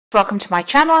Welcome to my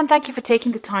channel and thank you for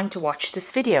taking the time to watch this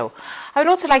video. I would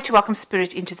also like to welcome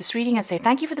Spirit into this reading and say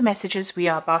thank you for the messages we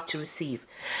are about to receive.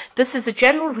 This is a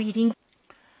general reading.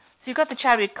 So you've got the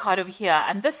Chariot card over here,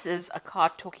 and this is a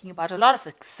card talking about a lot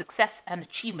of success and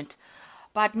achievement,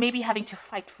 but maybe having to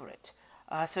fight for it.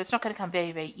 So it's not going to come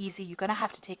very, very easy. You're going to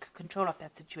have to take control of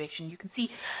that situation. You can see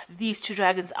these two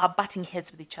dragons are butting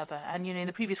heads with each other. And, in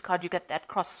the previous card, you get that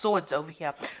crossed swords over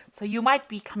here. So you might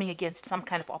be coming against some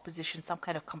kind of opposition, some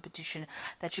kind of competition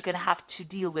that you're going to have to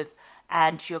deal with.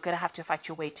 And you're going to have to fight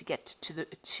your way to get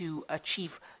to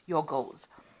achieve your goals.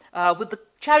 With the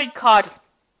Chariot card,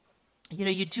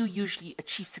 you do usually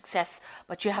achieve success,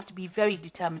 but you have to be very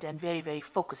determined and very, very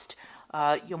focused.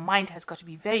 Your mind has got to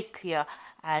be very clear,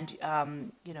 and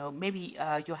maybe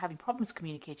you're having problems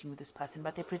communicating with this person,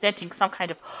 but they're presenting some kind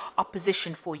of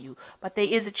opposition for you. But there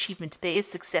is achievement, there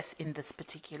is success in this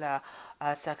particular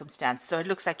circumstance. So it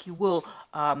looks like you will,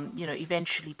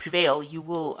 eventually prevail. You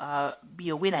will be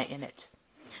a winner in it.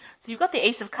 So you've got the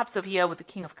Ace of Cups over here with the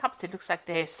King of Cups. It looks like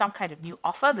there's some kind of new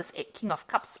offer. This King of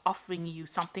Cups offering you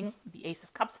something, the Ace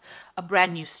of Cups, a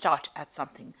brand new start at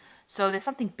something. So there's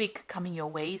something big coming your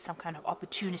way, some kind of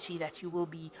opportunity that you will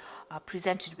be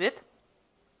presented with.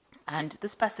 And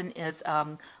this person is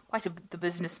quite the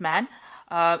businessman,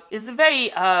 is a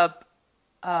very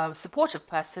supportive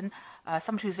person,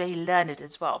 somebody who's very learned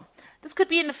as well. This could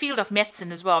be in the field of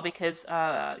medicine as well, because,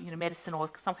 medicine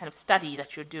or some kind of study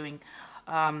that you're doing.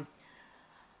 Some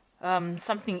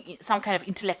kind of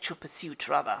intellectual pursuit,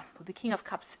 rather. The King of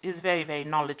Cups is very, very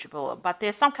knowledgeable, but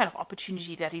there's some kind of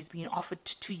opportunity that is being offered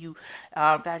to you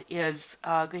that is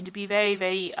going to be very,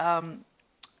 very,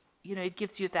 it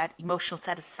gives you that emotional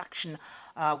satisfaction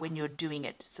when you're doing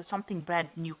it. So something brand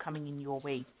new coming in your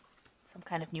way, some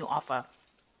kind of new offer.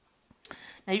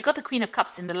 Now, you've got the Queen of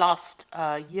Cups in the last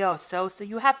year or so, so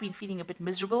you have been feeling a bit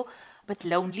miserable, a bit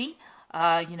lonely.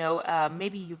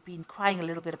 Maybe you've been crying a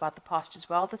little bit about the past as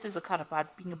well. This is a card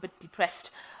about being a bit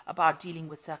depressed about dealing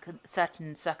with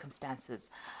certain circumstances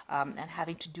and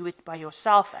having to do it by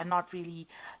yourself and not really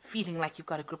feeling like you've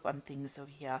got a grip on things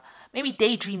over here. Maybe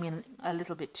daydreaming a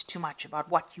little bit too much about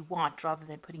what you want rather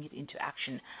than putting it into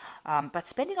action, but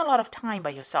spending a lot of time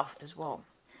by yourself as well.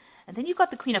 And then you've got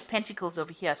the Queen of Pentacles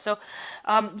over here. So,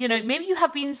 maybe you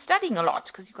have been studying a lot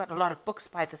because you've got a lot of books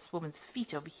by this woman's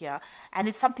feet over here. And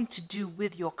it's something to do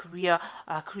with your career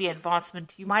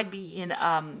advancement. You might be in,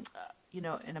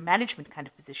 in a management kind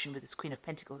of position with this Queen of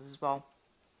Pentacles as well.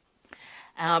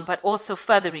 But also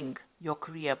furthering your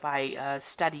career by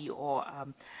study, or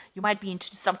you might be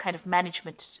into some kind of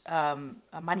management,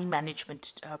 money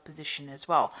management position as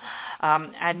well.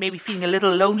 And maybe feeling a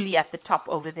little lonely at the top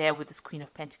over there with this Queen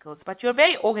of Pentacles. But you're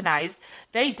very organized,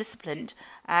 very disciplined,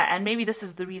 and maybe this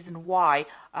is the reason why,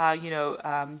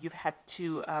 you've had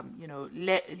to,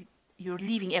 you're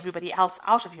leaving everybody else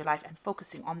out of your life and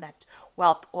focusing on that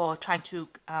wealth, or trying to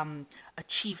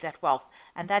achieve that wealth.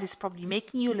 And that is probably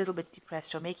making you a little bit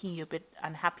depressed or making you a bit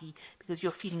unhappy because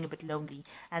you're feeling a bit lonely.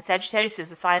 And Sagittarius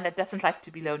is a sign that doesn't like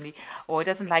to be lonely, or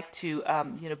doesn't like to,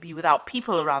 be without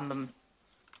people around them.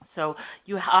 So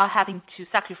you are having to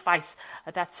sacrifice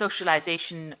that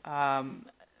socializing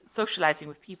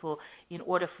with people in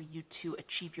order for you to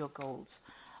achieve your goals.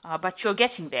 But you're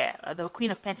getting there. The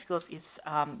Queen of Pentacles is,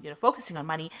 focusing on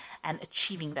money and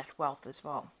achieving that wealth as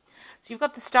well. So you've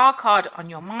got the Star card on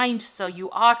your mind. So you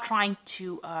are trying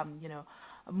to,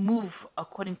 move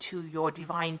according to your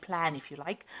divine plan, if you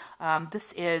like.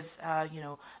 This is,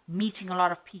 meeting a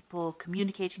lot of people,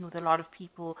 communicating with a lot of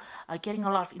people, getting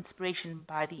a lot of inspiration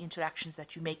by the interactions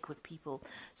that you make with people.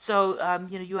 So,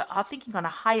 you are thinking on a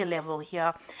higher level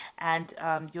here, and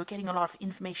you're getting a lot of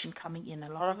information coming in,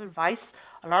 a lot of advice,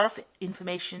 a lot of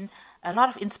information, a lot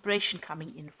of inspiration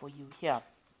coming in for you here.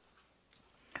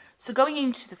 So going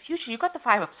into the future, you've got the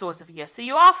Five of Swords over here. So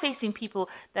you are facing people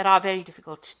that are very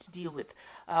difficult to deal with.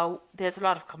 There's a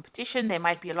lot of competition. There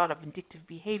might be a lot of vindictive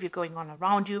behavior going on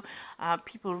around you.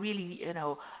 People really,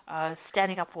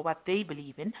 standing up for what they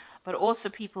believe in, but also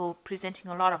people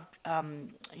presenting a lot of,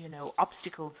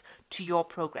 obstacles to your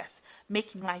progress,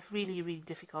 making life really, really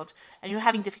difficult. And you're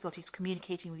having difficulties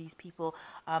communicating with these people.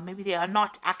 Maybe they are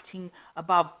not acting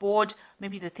above board.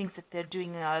 Maybe the things that they're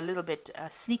doing are a little bit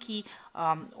sneaky,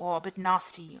 or a bit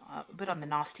nasty, a bit on the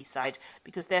nasty side,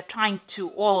 because they're trying to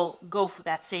all go for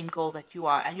that same goal that you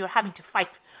are, and you're having to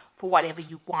fight for whatever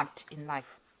you want in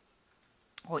life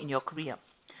or in your career.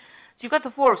 So you've got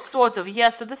the Four of Swords over here,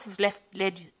 so this has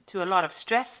led to a lot of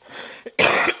stress.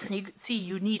 You can see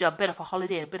you need a bit of a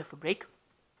holiday, a bit of a break.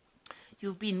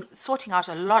 You've been sorting out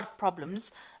a lot of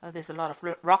problems. There's a lot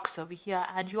of rocks over here,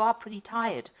 and you are pretty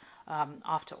tired.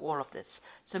 after all of this.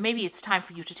 So maybe it's time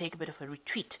for you to take a bit of a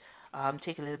retreat,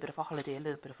 take a little bit of a holiday, a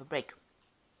little bit of a break.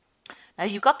 Now,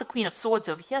 you've got the Queen of Swords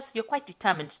over here, so you're quite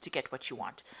determined to get what you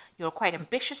want. You're quite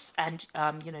ambitious, and,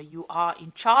 you are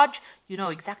in charge. You know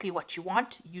exactly what you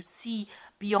want. You see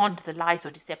beyond the lies or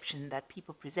deception that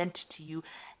people present to you,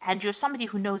 and you're somebody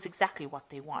who knows exactly what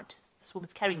they want. This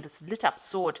woman's carrying this lit-up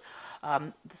sword,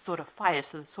 the sword of fire,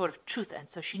 so the sword of truth, and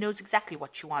so she knows exactly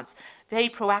what she wants. Very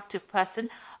proactive person.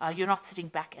 You're not sitting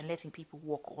back and letting people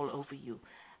walk all over you.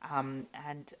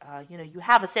 You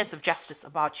have a sense of justice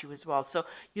about you as well. So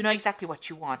you know exactly what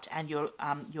you want, and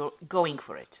you're going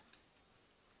for it.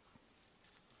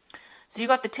 So you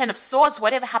got the Ten of Swords.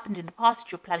 Whatever happened in the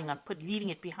past, you're planning on leaving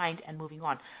it behind and moving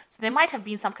on. So there might have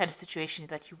been some kind of situation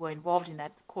that you were involved in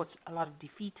that caused a lot of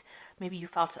defeat. Maybe you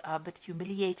felt a bit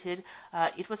humiliated.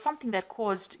 It was something that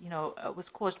was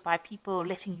caused by people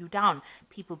letting you down,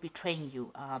 people betraying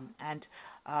you,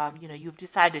 you've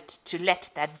decided to let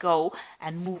that go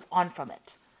and move on from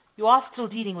it. You are still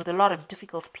dealing with a lot of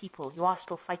difficult people. You are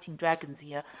still fighting dragons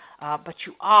here, but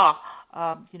you are,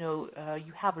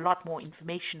 you have a lot more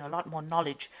information, a lot more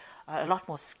knowledge, a lot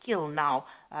more skill now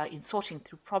in sorting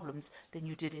through problems than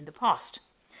you did in the past.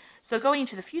 So going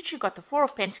into the future, you've got the Four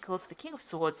of Pentacles, the King of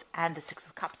Swords, and the Six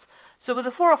of Cups. So with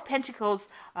the Four of Pentacles,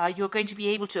 you're going to be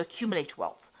able to accumulate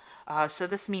wealth. So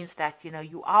this means that,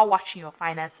 you are watching your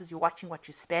finances, you're watching what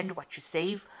you spend, what you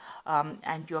save,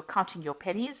 and you're counting your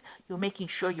pennies. You're making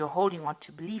sure you're holding on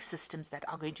to belief systems that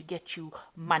are going to get you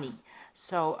money.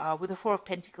 So with the Four of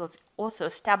Pentacles, also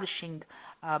establishing,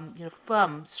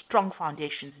 firm, strong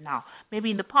foundations now.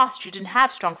 Maybe in the past you didn't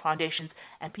have strong foundations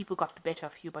and people got the better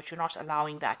of you, but you're not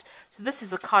allowing that. So this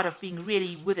is a card of being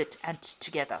really with it and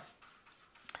together.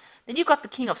 Then you've got the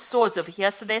King of Swords over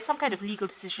here. So there's some kind of legal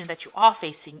decision that you are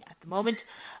facing at the moment.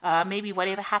 Maybe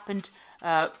whatever happened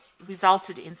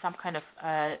resulted in some kind of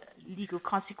legal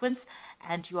consequence,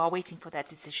 and you are waiting for that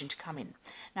decision to come in.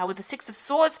 Now, with the Six of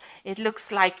Swords, it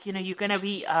looks like, you're going to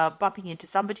be bumping into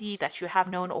somebody that you have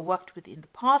known or worked with in the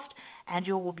past, and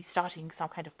you will be starting some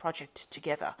kind of project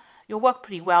together. You'll work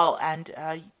pretty well, and,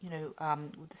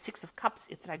 with the Six of Cups,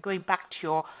 it's like going back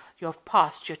to your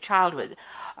past, your childhood,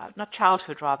 not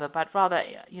childhood rather, but rather,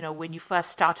 when you first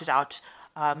started out.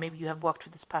 Maybe you have worked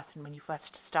with this person when you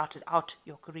first started out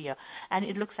your career, and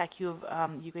it looks like you're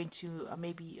going to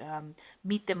maybe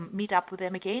meet up with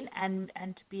them again,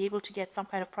 and be able to get some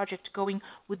kind of project going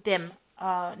with them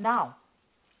now.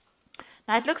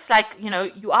 Now it looks like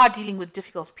you are dealing with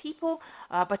difficult people,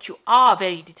 but you are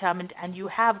very determined, and you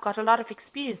have got a lot of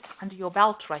experience under your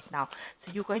belt right now.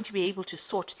 So you're going to be able to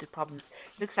sort the problems.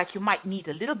 It looks like you might need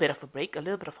a little bit of a break, a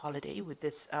little bit of holiday with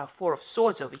this Four of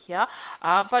Swords over here,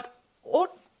 but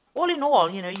all in all,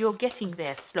 you're getting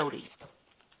there slowly.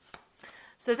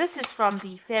 So this is from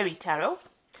the Fairy Tarot.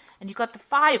 And you've got the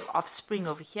Five of Spring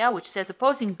over here, which says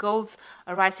opposing goals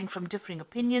arising from differing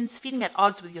opinions, feeling at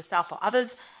odds with yourself or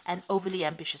others, and overly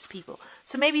ambitious people.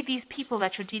 So maybe these people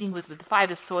that you're dealing with the Five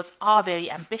of Swords are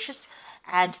very ambitious,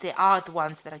 and they are the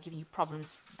ones that are giving you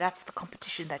problems. That's the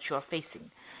competition that you're facing.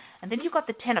 And then you've got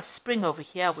the Ten of Spring over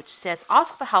here, which says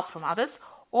ask for help from others,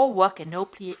 or work and no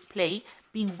play,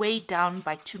 being weighed down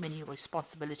by too many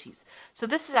responsibilities. So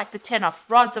this is like the Ten of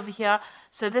Rods over here.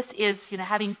 So this is,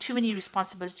 having too many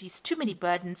responsibilities, too many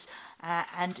burdens,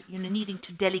 and, needing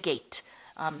to delegate.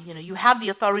 You have the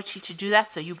authority to do that,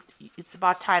 so it's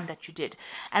about time that you did.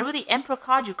 And with the Emperor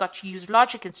card, you've got to use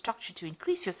logic and structure to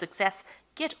increase your success,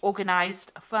 get organized,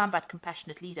 a firm but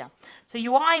compassionate leader. So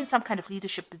you are in some kind of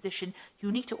leadership position. You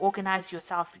need to organize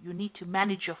yourself. You need to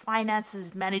manage your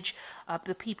finances, manage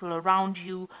the people around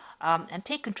you, and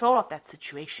take control of that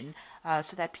situation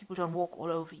so that people don't walk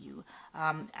all over you.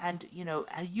 And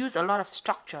use a lot of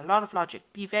structure, a lot of logic.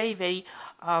 Be very, very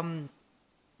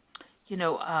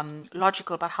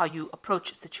logical about how you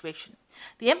approach a situation.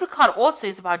 The Emperor card also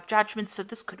is about judgment, so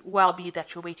this could well be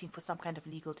that you're waiting for some kind of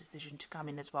legal decision to come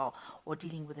in as well, or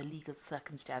dealing with a legal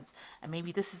circumstance. And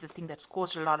maybe this is the thing that's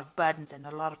caused a lot of burdens and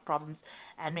a lot of problems,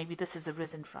 and maybe this has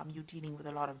arisen from you dealing with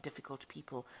a lot of difficult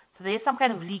people. So there's some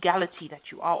kind of legality that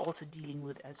you are also dealing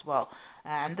with as well.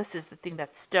 And this is the thing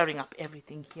that's stirring up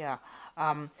everything here.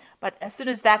 But as soon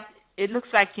as that, it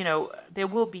looks like, there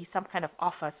will be some kind of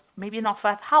offer, maybe an offer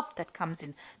of help that comes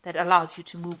in that allows you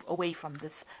to move away from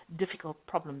this difficult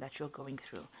problem that you're going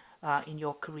through in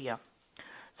your career.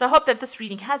 So I hope that this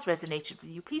reading has resonated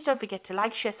with you. Please don't forget to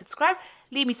like, share, subscribe.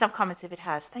 Leave me some comments if it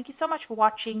has. Thank you so much for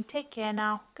watching. Take care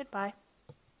now. Goodbye.